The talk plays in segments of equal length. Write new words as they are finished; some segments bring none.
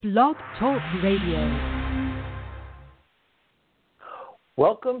Blog Talk Radio.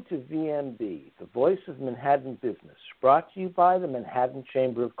 Welcome to VMB, the Voice of Manhattan Business, brought to you by the Manhattan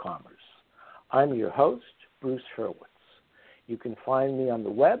Chamber of Commerce. I'm your host, Bruce Hurwitz. You can find me on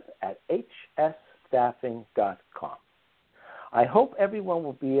the web at hsstaffing.com. I hope everyone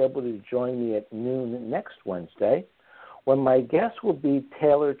will be able to join me at noon next Wednesday, when my guest will be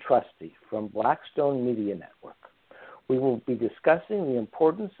Taylor Trusty from Blackstone Media Network. We will be discussing the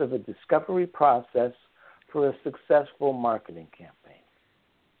importance of a discovery process for a successful marketing campaign.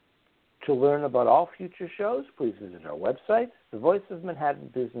 To learn about all future shows, please visit our website,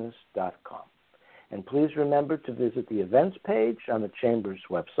 thevoiceofmanhattanbusiness.com. And please remember to visit the events page on the Chamber's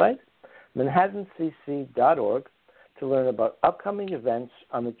website, manhattancc.org, to learn about upcoming events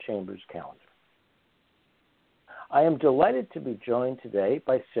on the Chamber's calendar. I am delighted to be joined today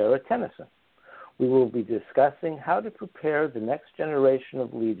by Sarah Tennyson. We will be discussing how to prepare the next generation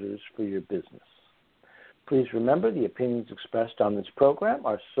of leaders for your business. Please remember the opinions expressed on this program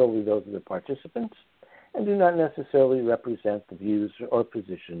are solely those of the participants and do not necessarily represent the views or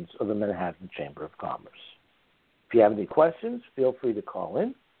positions of the Manhattan Chamber of Commerce. If you have any questions, feel free to call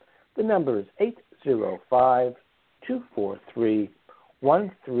in. The number is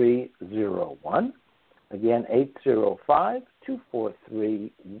 805-243-1301. Again,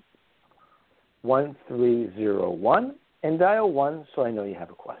 805-243-1301, and dial 1 so I know you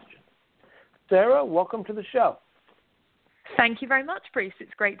have a question. Sarah, welcome to the show. Thank you very much, Bruce.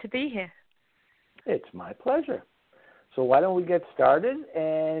 It's great to be here. It's my pleasure. So why don't we get started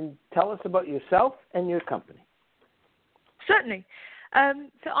and tell us about yourself and your company. Certainly.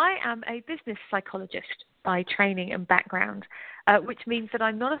 So I am a business psychologist by training and background, which means that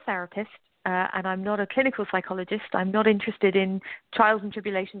I'm not a therapist and I'm not a clinical psychologist. I'm not interested in trials and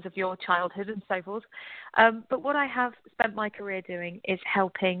tribulations of your childhood and so forth. But what I have spent my career doing is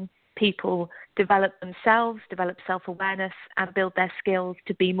helping people develop themselves, develop self-awareness, and build their skills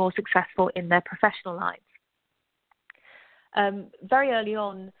to be more successful in their professional lives. Very early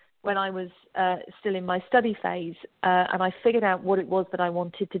on, when I was still in my study phase, and I figured out what it was that I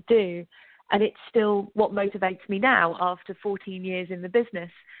wanted to do, and it's still what motivates me now after 14 years in the business,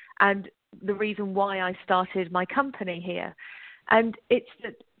 and the reason why I started my company here. And it's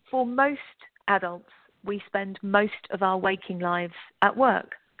that for most adults, we spend most of our waking lives at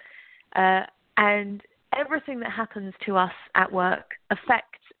work. And everything that happens to us at work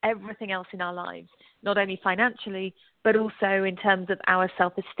affects everything else in our lives, not only financially, but also in terms of our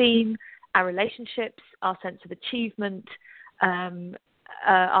self-esteem, our relationships, our sense of achievement, our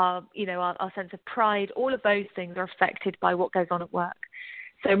sense of pride. All of those things are affected by what goes on at work.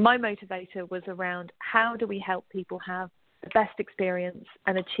 So my motivator was around how do we help people have the best experience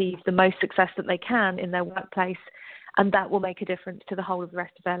and achieve the most success that they can in their workplace, and that will make a difference to the whole of the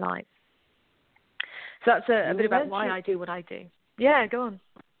rest of their lives. So that's a bit about why I do what I do. Yeah, go on.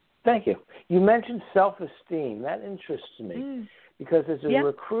 Thank you. You mentioned self-esteem. That interests me because as a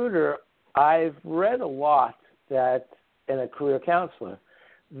recruiter, I've read a lot that, and a career counselor,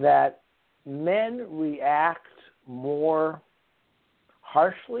 that men react more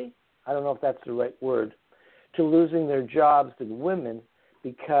harshly, I don't know if that's the right word, to losing their jobs than women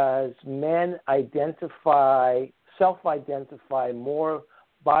because men self-identify more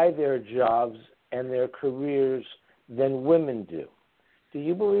by their jobs and their careers than women do. Do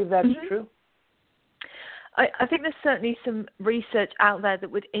you believe that's true? I think there's certainly some research out there that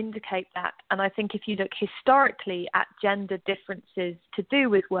would indicate that. And I think if you look historically at gender differences to do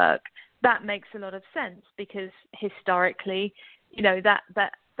with work, that makes a lot of sense because historically, that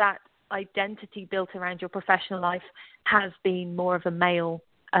identity built around your professional life has been more of a male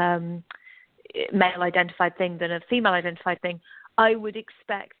identified thing than a female identified thing. I would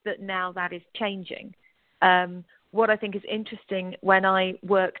expect that now that is changing. What I think is interesting when I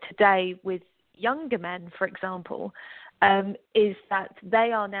work today with younger men, for example, is that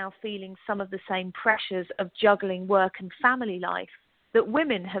they are now feeling some of the same pressures of juggling work and family life that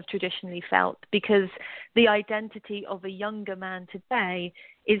women have traditionally felt, because the identity of a younger man today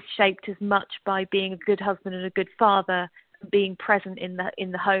is shaped as much by being a good husband and a good father, being present in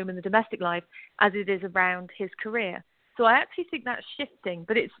the home and the domestic life, as it is around his career. So I actually think that's shifting,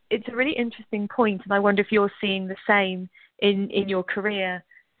 but it's a really interesting point, and I wonder if you're seeing the same in your career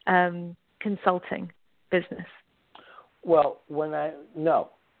consulting business. Well,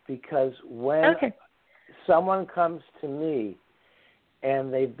 because when someone comes to me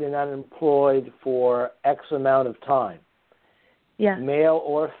and they've been unemployed for X amount of time, male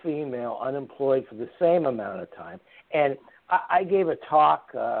or female, unemployed for the same amount of time, and I gave a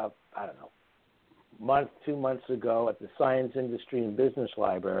talk, month, 2 months ago at the Science, Industry, and Business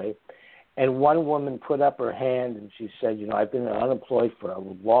Library, and one woman put up her hand and she said, I've been unemployed for a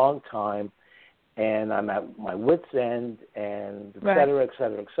long time, and I'm at my wit's end, and et cetera, et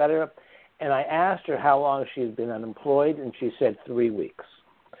cetera, et cetera. And I asked her how long she had been unemployed, and she said 3 weeks.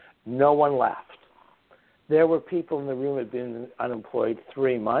 No one laughed. There were people in the room who had been unemployed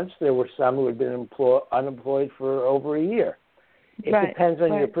 3 months. There were some who had been unemployed for over a year. It depends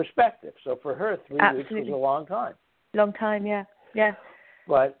on your perspective. So for her, 3 weeks was a long time. Long time, yeah.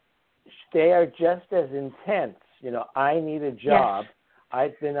 But they are just as intense. I need a job. Yes.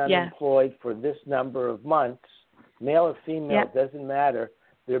 I've been unemployed for this number of months. Male or female, it doesn't matter.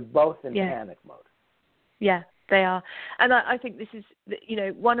 They're both in panic mode. Yeah, they are. And I think this is,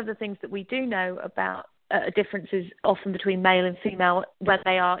 one of the things that we do know about differences often between male and female when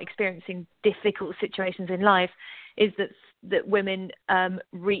they are experiencing difficult situations in life is that women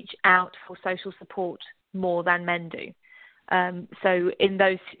reach out for social support more than men do. So in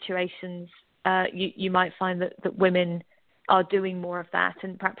those situations, you might find that women are doing more of that,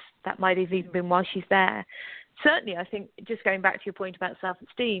 and perhaps that might have even been why she's there. Certainly, I think, just going back to your point about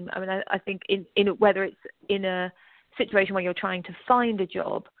self-esteem, I think in whether it's in a situation where you're trying to find a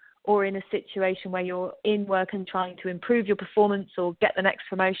job or in a situation where you're in work and trying to improve your performance or get the next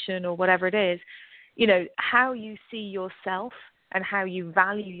promotion or whatever it is, how you see yourself and how you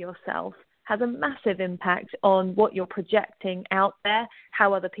value yourself has a massive impact on what you're projecting out there,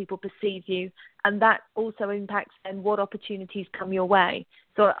 how other people perceive you, and that also impacts then what opportunities come your way.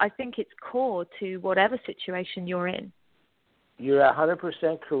 So I think it's core to whatever situation you're in. You're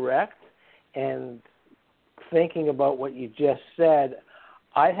 100% correct. And thinking about what you just said,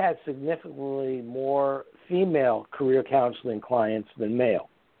 I had significantly more female career counseling clients than male.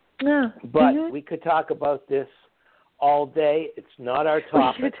 Yeah. But we could talk about this all day. It's not our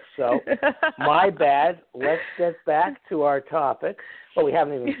topic, so my bad. Let's get back to our topic. Well, we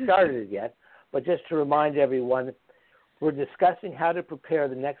haven't even started it yet, but just to remind everyone, we're discussing how to prepare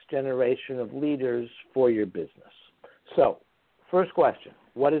the next generation of leaders for your business. So, first question,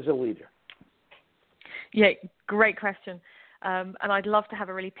 what is a leader? Yeah, great question. And I'd love to have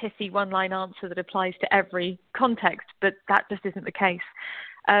a really pithy one-line answer that applies to every context, but that just isn't the case.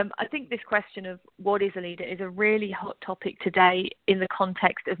 I think this question of what is a leader is a really hot topic today in the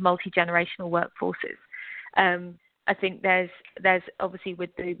context of multi-generational workforces. I think there's obviously,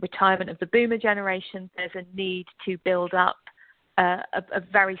 with the retirement of the boomer generation, there's a need to build up a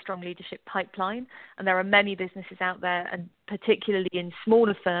very strong leadership pipeline. And there are many businesses out there, and particularly in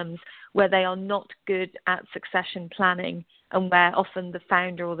smaller firms, where they are not good at succession planning and where often the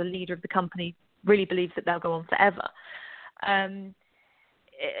founder or the leader of the company really believes that they'll go on forever.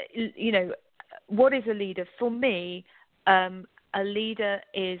 What is a leader? For me, a leader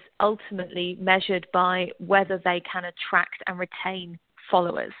is ultimately measured by whether they can attract and retain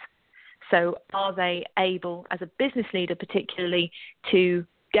followers. So are they able, as a business leader particularly, to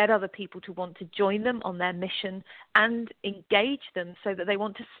get other people to want to join them on their mission and engage them so that they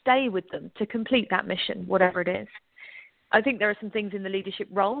want to stay with them to complete that mission, whatever it is. I think there are some things in the leadership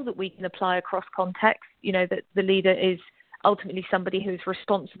role that we can apply across context, that the leader is ultimately somebody who's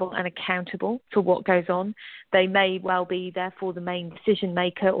responsible and accountable for what goes on. They may well be, therefore, the main decision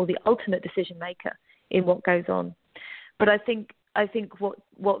maker or the ultimate decision maker in what goes on. But I think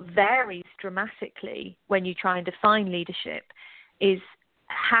what varies dramatically when you try and define leadership is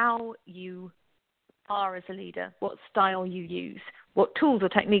how you are as a leader, what style you use, what tools or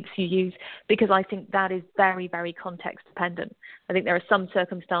techniques you use, because I think that is very, very context dependent. I think there are some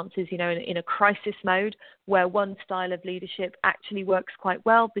circumstances, in a crisis mode where one style of leadership actually works quite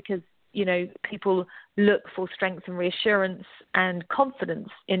well because, people look for strength and reassurance and confidence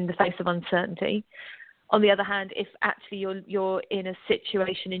in the face of uncertainty. On the other hand, if actually you're in a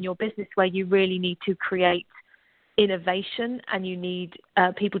situation in your business where you really need to create innovation and you need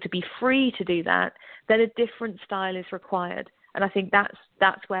people to be free to do that, then a different style is required. And I think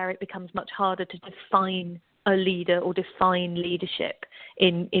that's where it becomes much harder to define a leader or define leadership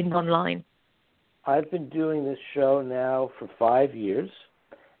in one line. I've been doing this show now for 5 years.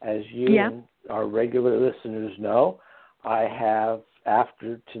 As you and our regular listeners know, I have,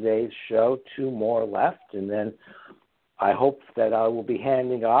 after today's show, 2 more left, and then I hope that I will be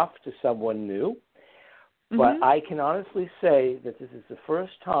handing off to someone new. But I can honestly say that this is the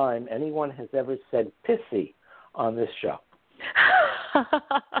first time anyone has ever said pissy on this show.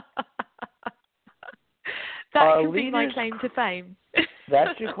 That could be my claim to fame.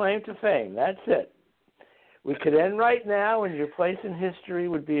 That's your claim to fame. That's it. We could end right now, and your place in history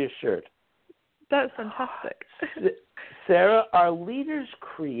would be assured. That's fantastic. Sarah, are leaders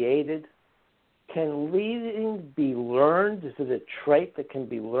created? can leading be learned? Is it a trait that can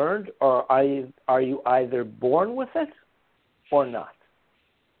be learned, or are you either born with it or not?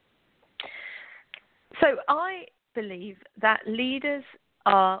 So I believe that leaders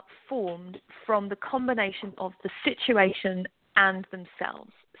are formed from the combination of the situation and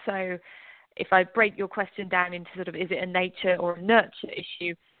themselves. So if I break your question down into sort of, is it a nature or a nurture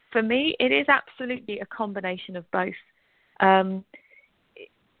issue? For me, it is absolutely a combination of both. In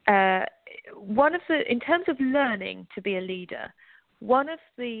terms of learning to be a leader, one of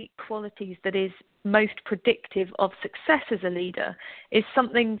the qualities that is most predictive of success as a leader is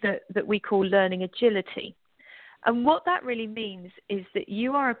something that we call learning agility. And what that really means is that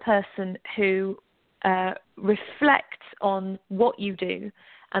you are a person who reflects on what you do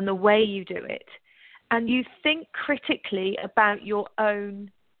and the way you do it, and you think critically about your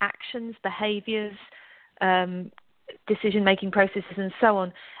own actions, behaviors, decision-making processes, and so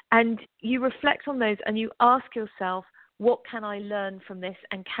on. And you reflect on those and you ask yourself, what can I learn from this,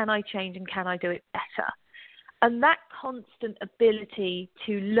 and can I change, and can I do it better? And that constant ability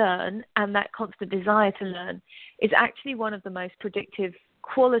to learn and that constant desire to learn is actually one of the most predictive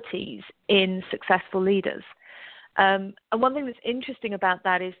qualities in successful leaders. And one thing that's interesting about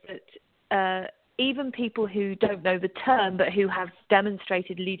that is that even people who don't know the term but who have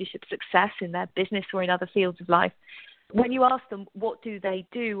demonstrated leadership success in their business or in other fields of life, when you ask them what do they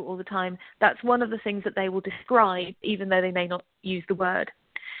do all the time, that's one of the things that they will describe, even though they may not use the word.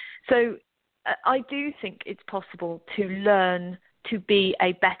 So I do think it's possible to learn to be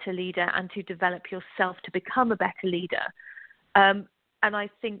a better leader and to develop yourself to become a better leader. And I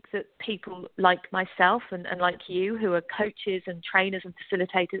think that people like myself and like you, who are coaches and trainers and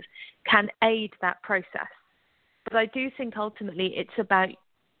facilitators, can aid that process. But I do think ultimately it's about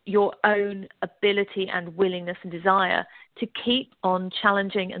your own ability and willingness and desire to keep on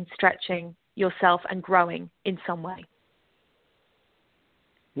challenging and stretching yourself and growing in some way.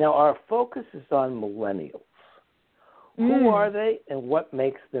 Now, our focus is on millennials. Who are they and what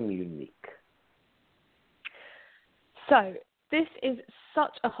makes them unique? So this is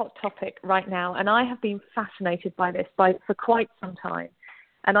such a hot topic right now, and I have been fascinated by this for quite some time.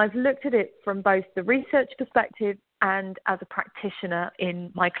 And I've looked at it from both the research perspective and as a practitioner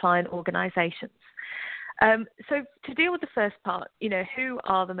in my client organizations. So to deal with the first part, who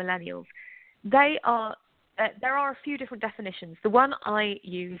are the millennials? There are a few different definitions. The one I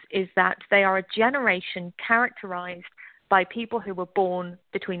use is that they are a generation characterized by people who were born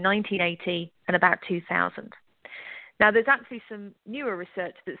between 1980 and about 2000. Now, there's actually some newer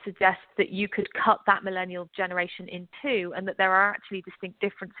research that suggests that you could cut that millennial generation in two, and that there are actually distinct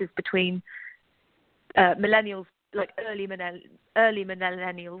differences between millennials, like early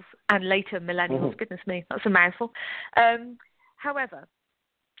millennials and later millennials. Mm-hmm. Goodness me, that's a mouthful. However,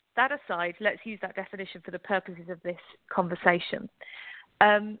 that aside, let's use that definition for the purposes of this conversation.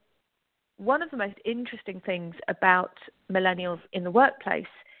 One of the most interesting things about millennials in the workplace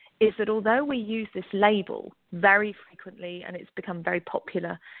is that although we use this label very frequently and it's become very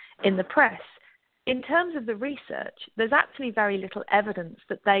popular in the press, in terms of the research, there's actually very little evidence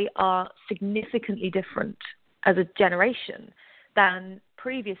that they are significantly different as a generation than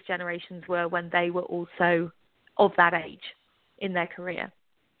previous generations were when they were also of that age in their career.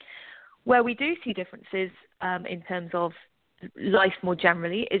 Where we do see differences in terms of life more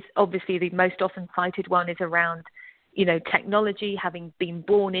generally is obviously the most often cited one is around, technology, having been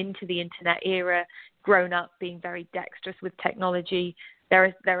born into the internet era, grown up being very dexterous with technology.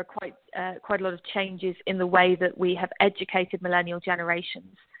 There are quite a lot of changes in the way that we have educated millennial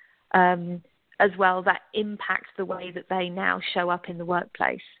generations as well that impacts the way that they now show up in the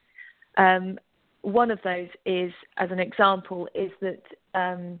workplace. One of those is, as an example, is that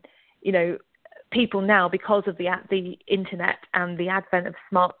people now, because of the internet and the advent of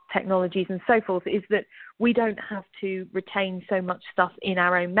smart technologies and so forth, is that we don't have to retain so much stuff in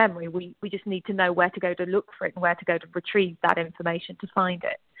our own memory. We just need to know where to go to look for it and where to go to retrieve that information to find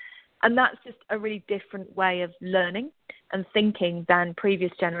it. And that's just a really different way of learning and thinking than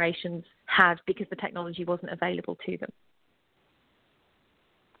previous generations had, because the technology wasn't available to them.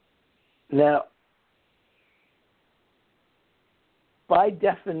 Now, by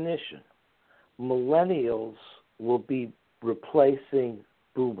definition, millennials will be replacing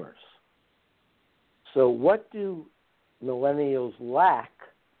boomers. So what do millennials lack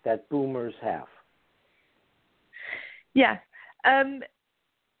that boomers have? Yeah.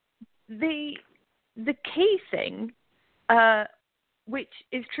 The key thing, which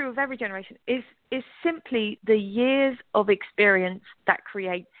is true of every generation, is simply the years of experience that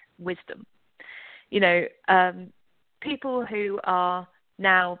create wisdom. People who are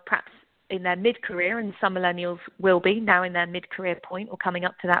now perhaps in their mid-career, and some millennials will be now in their mid-career point or coming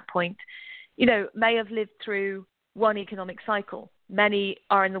up to that point, may have lived through one economic cycle. Many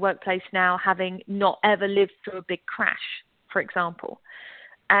are in the workplace now having not ever lived through a big crash, for example.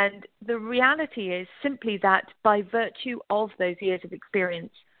 And the reality is simply that by virtue of those years of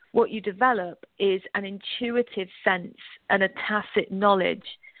experience, what you develop is an intuitive sense and a tacit knowledge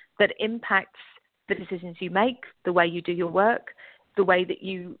that impacts the decisions you make, the way you do your work, the way that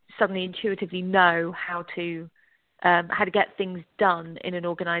you suddenly intuitively know how to get things done in an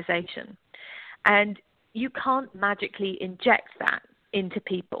organization. And you can't magically inject that into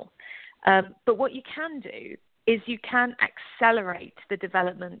people. But what you can do is you can accelerate the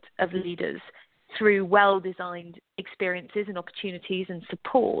development of leaders through well-designed experiences and opportunities and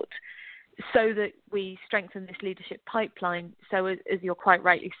support so that we strengthen this leadership pipeline. So as you're quite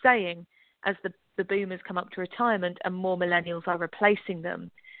rightly saying, as the boomers come up to retirement and more millennials are replacing them,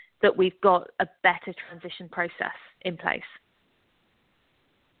 that we've got a better transition process in place.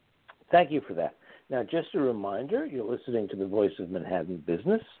 Thank you for that. Now, just a reminder, you're listening to the Voice of Manhattan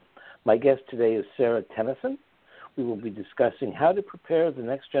Business. My guest today is Sarah Tennyson. We will be discussing how to prepare the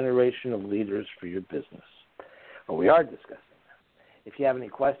next generation of leaders for your business. Or we are discussing that. If you have any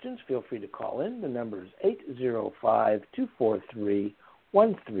questions, feel free to call in. The number is 805-243-1301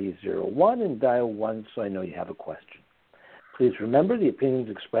 and dial 1 so I know you have a question. Please remember the opinions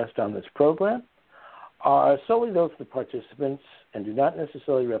expressed on this program are solely those of the participants and do not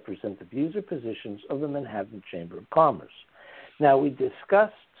necessarily represent the views or positions of the Manhattan Chamber of Commerce. Now, we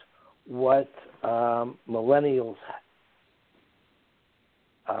discussed what millennials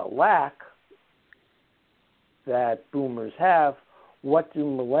lack that boomers have. What do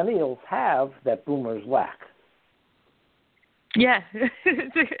millennials have that boomers lack? Yeah,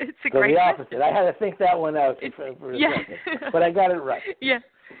 it's a so great the opposite. question. I had to think that one out for a second, but I got it right. Yeah,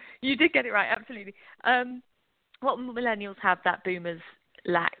 you did get it right, absolutely. What millennials have that boomers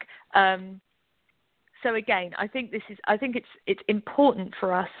lack. So again, I think it's important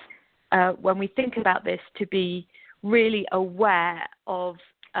for us when we think about this to be really aware of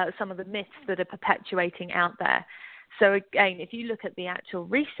some of the myths that are perpetuating out there. So again, if you look at the actual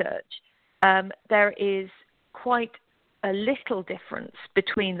research, there is quite a little difference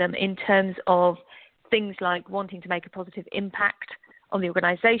between them in terms of things like wanting to make a positive impact on the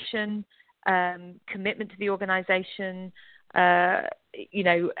organization, commitment to the organization,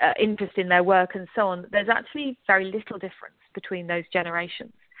 interest in their work and so on. There's actually very little difference between those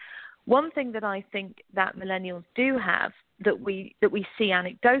generations. One thing that I think that millennials do have that we see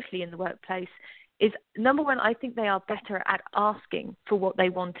anecdotally in the workplace is, number one, I think they are better at asking for what they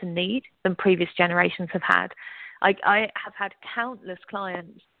want and need than previous generations have had. I have had countless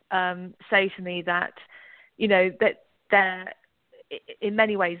clients say to me that, that they're in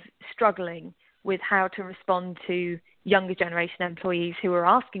many ways struggling with how to respond to younger generation employees who are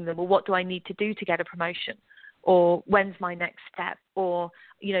asking them, well, what do I need to do to get a promotion? Or when's my next step? Or,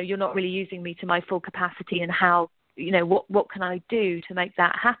 you're not really using me to my full capacity, and how, what can I do to make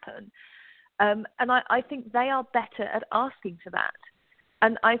that happen? And I think they are better at asking for that.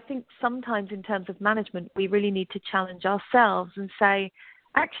 And I think sometimes in terms of management, we really need to challenge ourselves and say,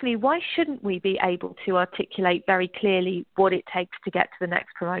 actually, why shouldn't we be able to articulate very clearly what it takes to get to the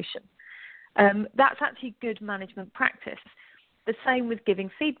next promotion? That's actually good management practice. The same with giving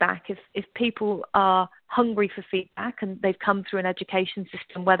feedback. If people are hungry for feedback and they've come through an education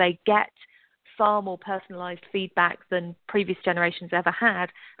system where they get far more personalized feedback than previous generations ever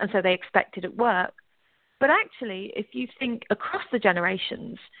had, and so they expect it at work. But actually, if you think across the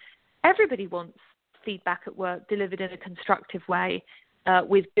generations, everybody wants feedback at work delivered in a constructive way,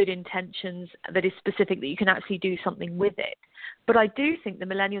 with good intentions, that is specific, that you can actually do something with it. But I do think the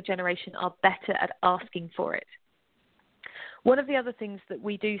millennial generation are better at asking for it. One of the other things that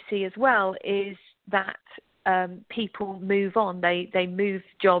we do see as well is that people move on. They move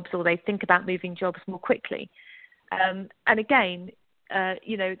jobs, or they think about moving jobs more quickly. And again,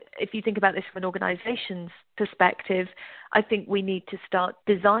 if you think about this from an organization's perspective, I think we need to start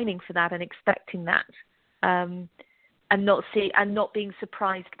designing for that and expecting that, and not being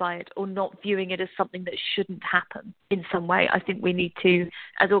surprised by it, or not viewing it as something that shouldn't happen in some way. I think we need to,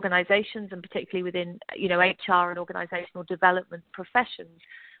 as organizations, and particularly within HR and organizational development professions,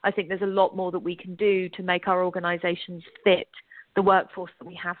 I think there's a lot more that we can do to make our organizations fit the workforce that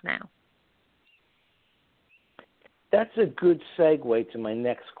we have now. That's a good segue to my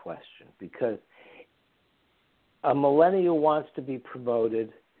next question, because a millennial wants to be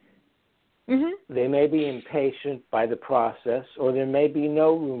promoted. Mm-hmm. They may be impatient by the process, or there may be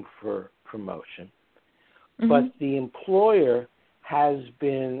no room for promotion. Mm-hmm. But the employer has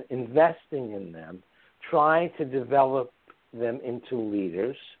been investing in them, trying to develop them into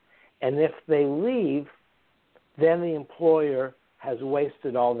leaders, and if they leave, then the employer has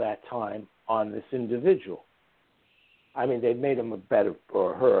wasted all that time on this individual. I mean, they've made him a better,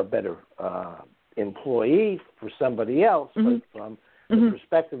 or her a better employee for somebody else, but from the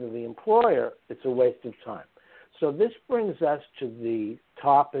perspective of the employer, it's a waste of time. So this brings us to the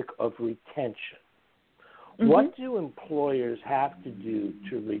topic of retention. What do employers have to do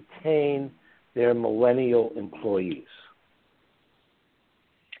to retain their millennial employees?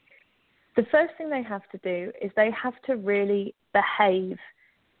 The first thing they have to do is they have to really behave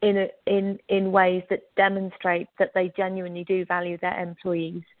in ways that demonstrate that they genuinely do value their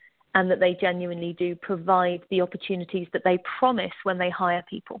employees and that they genuinely do provide the opportunities that they promise when they hire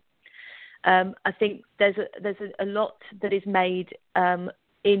people. I think there's a lot that is made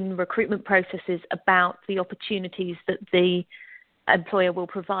in recruitment processes about the opportunities that the employer will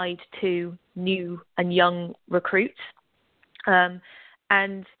provide to new and young recruits,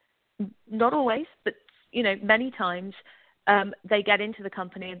 and not always, but many times they get into the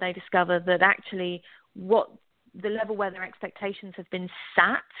company and they discover that actually what the level where their expectations have been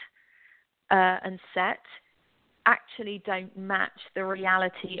sat and set actually don't match the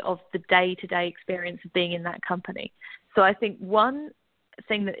reality of the day-to-day experience of being in that company. So I think one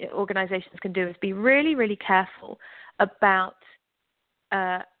thing that organizations can do is be really, really careful about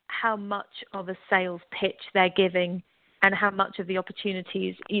how much of a sales pitch they're giving and how much of the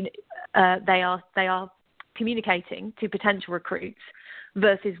opportunities they are communicating to potential recruits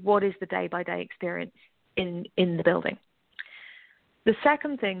versus what is the day-by-day experience in the building. The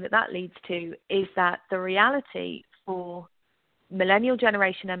second thing that leads to is that the reality for millennial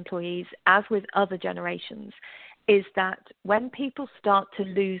generation employees, as with other generations, is that when people start to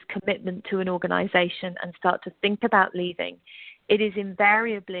lose commitment to an organization and start to think about leaving, it is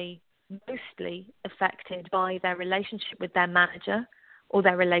invariably mostly affected by their relationship with their manager or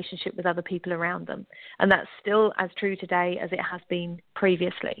their relationship with other people around them. And that's still as true today as it has been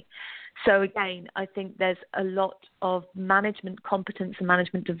previously. So again, I think there's a lot of management competence and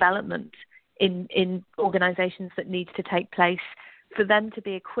management development in organizations that needs to take place for them to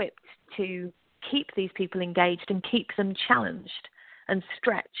be equipped to keep these people engaged and keep them challenged and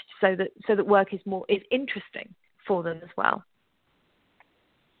stretched so that work is interesting for them as well.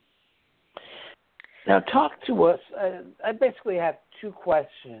 Now talk to us, I basically have two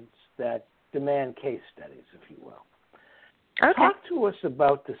questions that demand case studies, if you will. Okay. Talk to us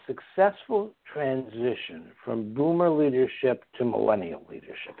about the successful transition from boomer leadership to millennial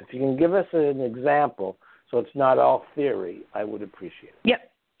leadership. If you can give us an example so it's not all theory, I would appreciate it.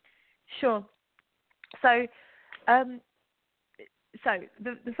 Yep, sure. So the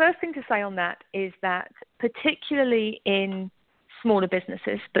first thing to say on that is that particularly in smaller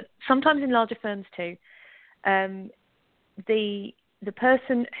businesses, but sometimes in larger firms too, the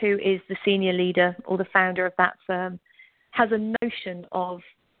person who is the senior leader or the founder of that firm has a notion of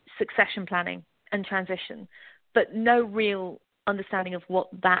succession planning and transition, but no real understanding of what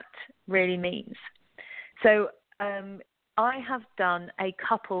that really means. So I have done a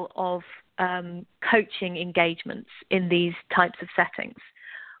couple of coaching engagements in these types of settings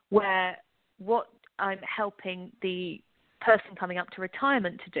where what I'm helping the person coming up to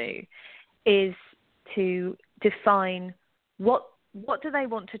retirement to do is to define what do they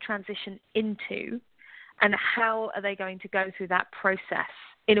want to transition into and how are they going to go through that process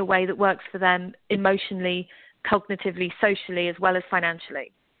in a way that works for them emotionally, cognitively, socially, as well as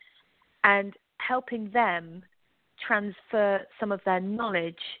financially, and helping them transfer some of their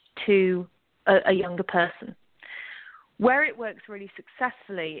knowledge to a younger person. Where it works really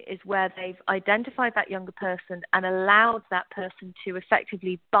successfully is where they've identified that younger person and allowed that person to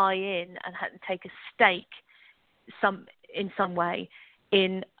effectively buy in and take a stake in some way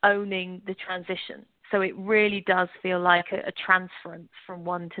in owning the transition. So it really does feel like a transference from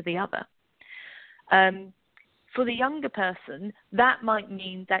one to the other. For the younger person, that might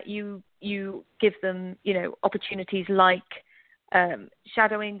mean that you give them, opportunities like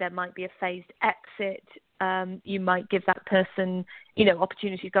shadowing. There might be a phased exit. You might give that person,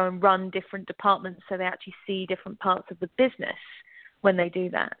 opportunity to go and run different departments so they actually see different parts of the business when they do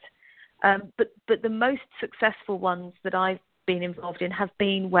that. But the most successful ones that I've been involved in have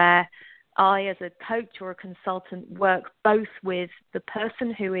been where I, as a coach or a consultant, work both with the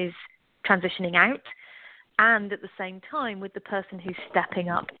person who is transitioning out and at the same time with the person who's stepping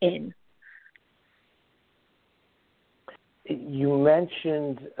up in. You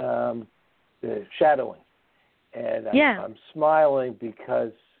mentioned the shadowing, and I'm smiling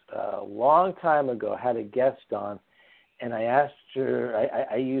because a long time ago I had a guest on, and I asked sister,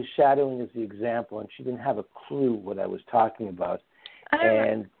 I used shadowing as the example, and she didn't have a clue what I was talking about.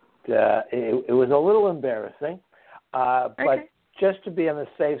 And it was a little embarrassing. But just to be on the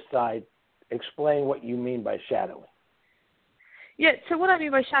safe side, explain what you mean by shadowing. Yeah, so what I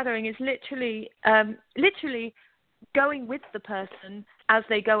mean by shadowing is literally going with the person as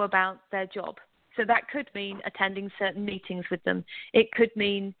they go about their job. So that could mean attending certain meetings with them. It could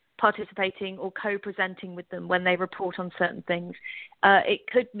mean participating or co-presenting with them when they report on certain things. It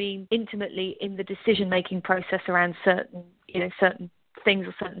could mean intimately in the decision-making process around certain things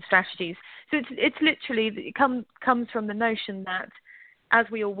or certain strategies. So it's literally, it comes from the notion that as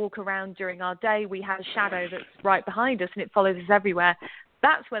we all walk around during our day, we have a shadow that's right behind us and it follows us everywhere.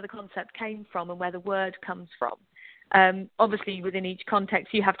 That's where the concept came from and where the word comes from. Obviously, within each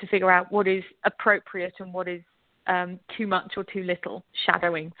context, you have to figure out what is appropriate and what is too much or too little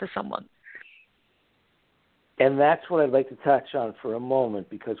shadowing for someone. And that's what I'd like to touch on for a moment,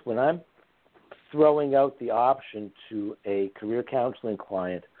 because when I'm throwing out the option to a career counseling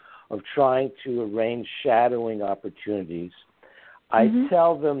client of trying to arrange shadowing opportunities, I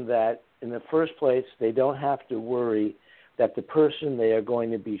tell them that in the first place, they don't have to worry that the person they are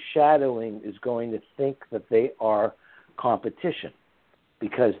going to be shadowing is going to think that they are competition,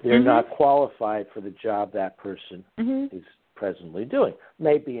 because they're not qualified for the job that person is presently doing.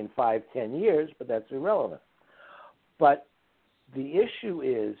 Maybe in 5-10 years, but that's irrelevant. But the issue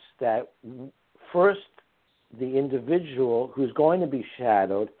is that first, the individual who's going to be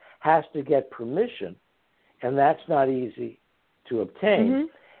shadowed has to get permission, and that's not easy to obtain.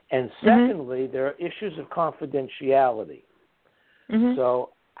 And secondly, there are issues of confidentiality.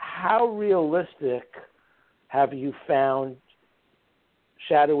 So how realistic have you found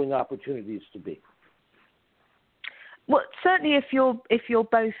shadowing opportunities to be? Well, certainly if you're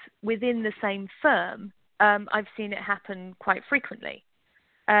both within the same firm, I've seen it happen quite frequently.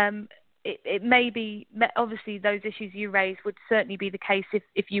 It may be, obviously those issues you raised would certainly be the case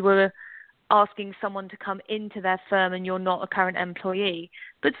if you were asking someone to come into their firm and you're not a current employee.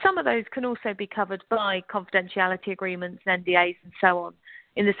 But some of those can also be covered by confidentiality agreements and NDAs and so on,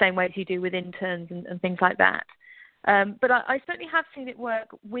 in the same way as you do with interns and things like that. But I certainly have seen it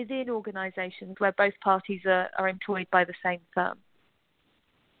work within organisations where both parties are employed by the same firm.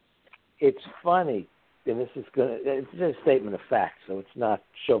 It's funny, and it's a statement of fact, so it's not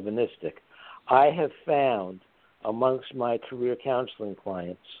chauvinistic. I have found amongst my career counseling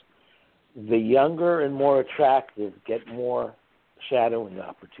clients, the younger and more attractive get more shadowing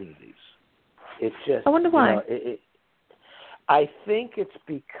opportunities. It's just, I wonder why. I think it's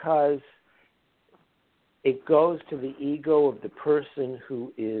because it goes to the ego of the person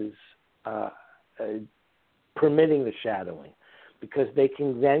who is permitting the shadowing, because they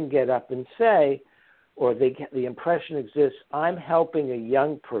can then get up and say, or the impression exists, I'm helping a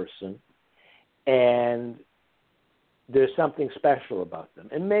young person and there's something special about them.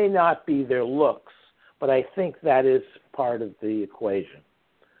 It may not be their looks, but I think that is part of the equation.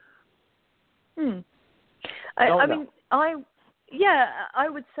 I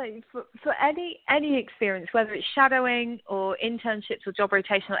would say for any experience, whether it's shadowing or internships or job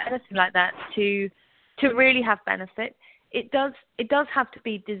rotation or anything like that, to really have benefit, it does have to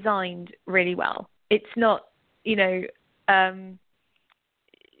be designed really well. It's not,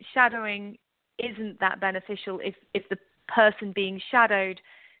 shadowing isn't that beneficial if the person being shadowed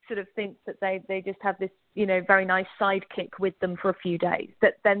sort of thinks that they just have this, very nice sidekick with them for a few days,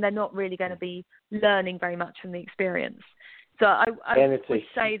 that then they're not really going to be learning very much from the experience. So I would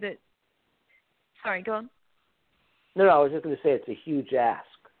say that... Sorry, go on. No, I was just going to say it's a huge ask.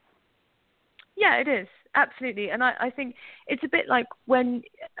 Yeah, it is. Absolutely. And I think it's a bit like when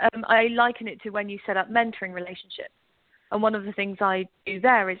I liken it to when you set up mentoring relationships. And one of the things I do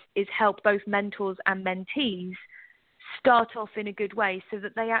there is help both mentors and mentees start off in a good way so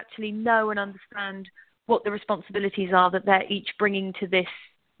that they actually know and understand what the responsibilities are that they're each bringing to this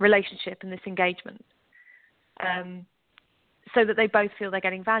relationship and this engagement. So that they both feel they're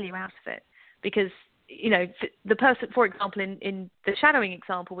getting value out of it. Because, the person, for example, in the shadowing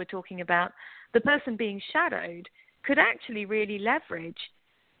example we're talking about, the person being shadowed could actually really leverage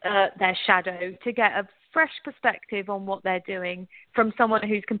their shadow to get a fresh perspective on what they're doing from someone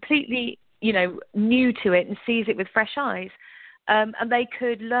who's completely, new to it and sees it with fresh eyes. And they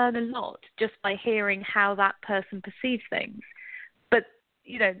could learn a lot just by hearing how that person perceives things. But,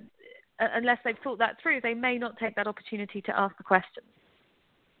 unless they've thought that through, they may not take that opportunity to ask the questions.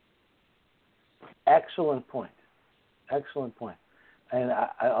 Excellent point. And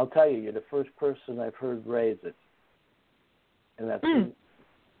I'll tell you, you're the first person I've heard raise it. And that's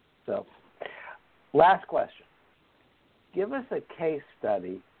So, last question. give us a case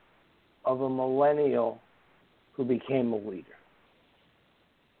study of a millennial who became a leader.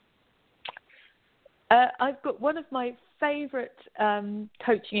 I've got one of my favorite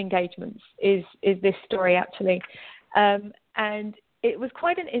coaching engagements is this story, actually. And it was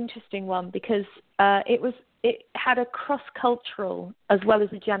quite an interesting one because it had a cross-cultural as well as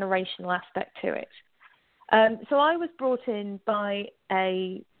a generational aspect to it. So I was brought in by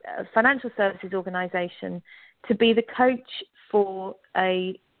a financial services organization to be the coach for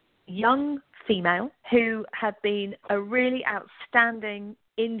a young female who had been a really outstanding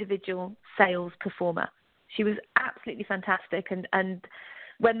individual sales performer. She was absolutely fantastic. And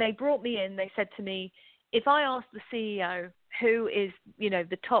when they brought me in, they said to me, if I asked the CEO who is,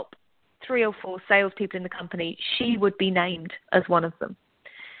 the top 3 or 4 salespeople in the company, she would be named as one of them.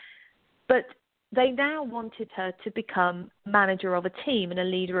 But they now wanted her to become manager of a team and a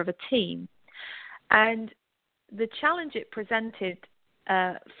leader of a team. And the challenge it presented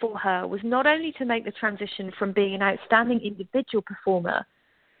for her was not only to make the transition from being an outstanding individual performer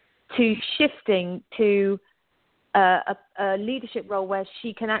to shifting to a leadership role where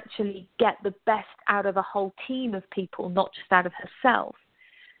she can actually get the best out of a whole team of people, not just out of herself.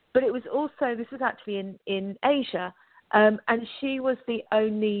 But it was also, this was actually in Asia, and she was the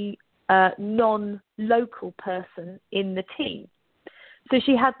only non-local person in the team. So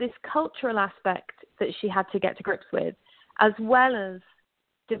she had this cultural aspect that she had to get to grips with, as well as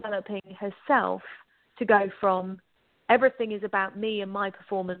developing herself to go from everything is about me and my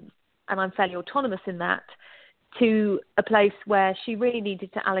performance, and I'm fairly autonomous in that, to a place where she really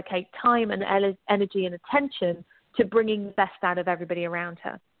needed to allocate time and energy and attention to bringing the best out of everybody around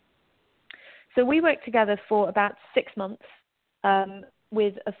her. So we worked together for about 6 months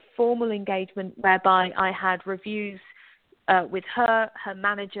with a formal engagement whereby I had reviews with her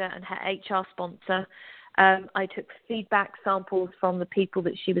manager, and her HR sponsor. I took feedback samples from the people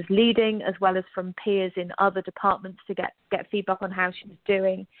that she was leading, as well as from peers in other departments to get feedback on how she was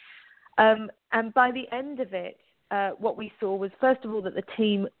doing. And by the end of it, what we saw was, first of all, that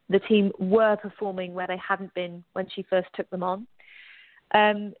the team were performing where they hadn't been when she first took them on.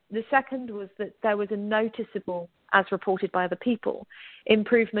 The second was that there was a noticeable, as reported by other people,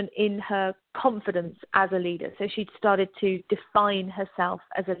 improvement in her confidence as a leader. So she'd started to define herself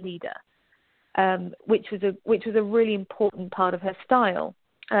as a leader, which was a really important part of her style.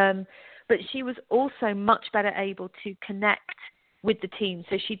 But she was also much better able to connect with the team.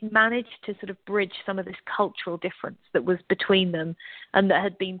 So she'd managed to sort of bridge some of this cultural difference that was between them and that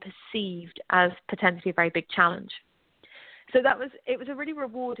had been perceived as potentially a very big challenge. So it was a really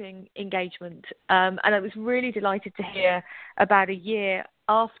rewarding engagement, and I was really delighted to hear about a year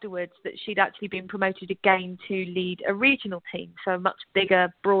afterwards that she'd actually been promoted again to lead a regional team, so a much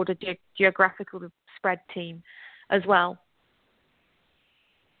bigger, broader geographical spread team as well.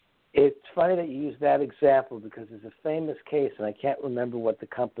 It's funny that you use that example because there's a famous case, and I can't remember what the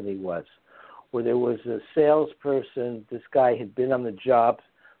company was, where there was a salesperson. This guy had been on the job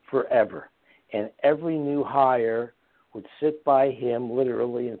forever, and every new hire would sit by him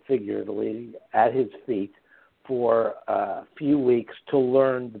literally and figuratively at his feet for a few weeks to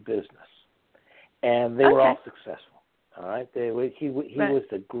learn the business. And they were all successful. All right. He was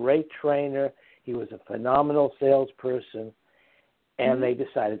a great trainer. He was a phenomenal salesperson. And they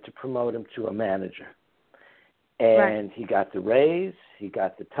decided to promote him to a manager. And he got the raise, he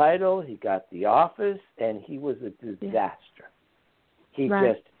got the title, he got the office, and he was a disaster. He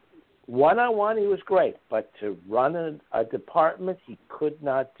just, one-on-one, he was great, but to run a department, he could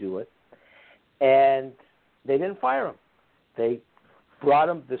not do it. And they didn't fire him. They brought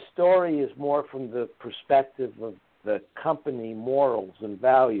him, the story is more from the perspective of the company morals and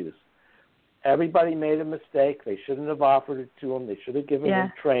values. Everybody made a mistake. They shouldn't have offered it to him. They should have given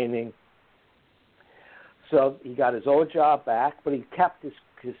him training. So he got his old job back, but he kept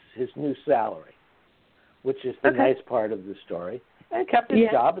his new salary, which is the nice part of the story, and kept his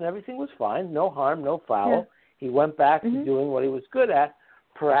job, and everything was fine. No harm, no foul. He went back to doing what he was good at.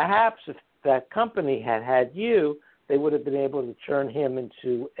 Perhaps if that company had you, they would have been able to turn him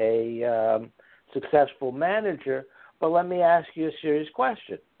into a successful manager. But let me ask you a serious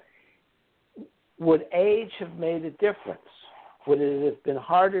question. Would age have made a difference? Would it have been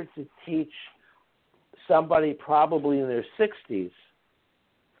harder to teach somebody probably in their 60s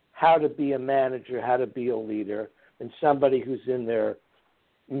how to be a manager, how to be a leader, than somebody who's in their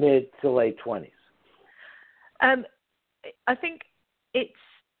mid to late 20s? I think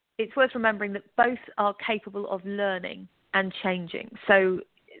it's worth remembering that both are capable of learning and changing. So,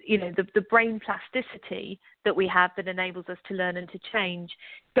 the brain plasticity that we have that enables us to learn and to change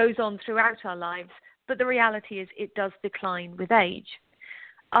goes on throughout our lives, but the reality is it does decline with age.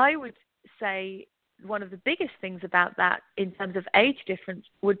 I would say one of the biggest things about that in terms of age difference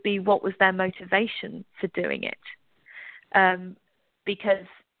would be what was their motivation for doing it. Because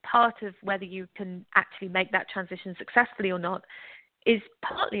part of whether you can actually make that transition successfully or not is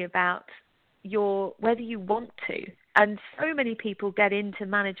partly about whether you want to. And so many people get into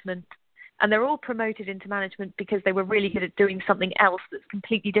management and they're all promoted into management because they were really good at doing something else that's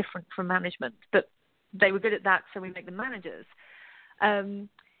completely different from management. But they were good at that, so we make them managers.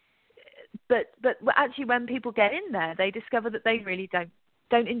 But actually when people get in there, they discover that they really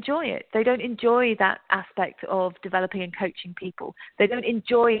don't enjoy it. They don't enjoy that aspect of developing and coaching people. They don't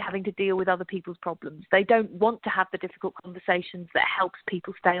enjoy having to deal with other people's problems. They don't want to have the difficult conversations that helps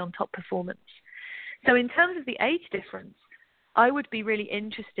people stay on top performance. So in terms of the age difference, I would be really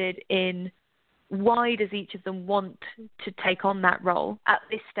interested in why does each of them want to take on that role at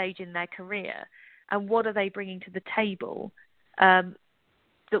this stage in their career, and what are they bringing to the table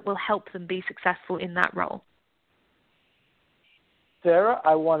that will help them be successful in that role. Sarah,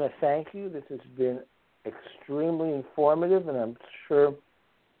 I want to thank you. This has been extremely informative, and I'm sure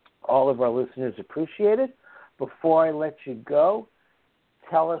all of our listeners appreciate it. Before I let you go,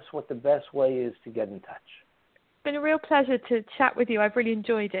 tell us what the best way is to get in touch. It's been a real pleasure to chat with you. I've really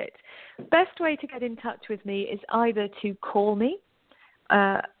enjoyed it. Best way to get in touch with me is either to call me,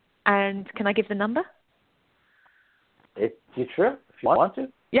 and can I give the number? You sure, if you want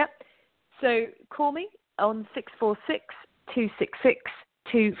to. Yep. So call me on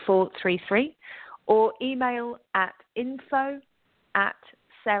 646-266-2433 or email at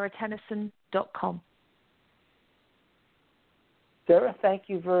info@sarahtennyson.com. Sarah, thank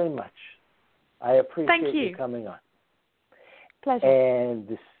you very much. I appreciate you coming on. Pleasure.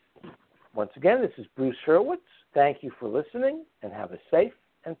 And once again, this is Bruce Hurwitz. Thank you for listening, and have a safe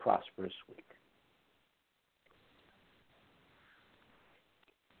and prosperous week.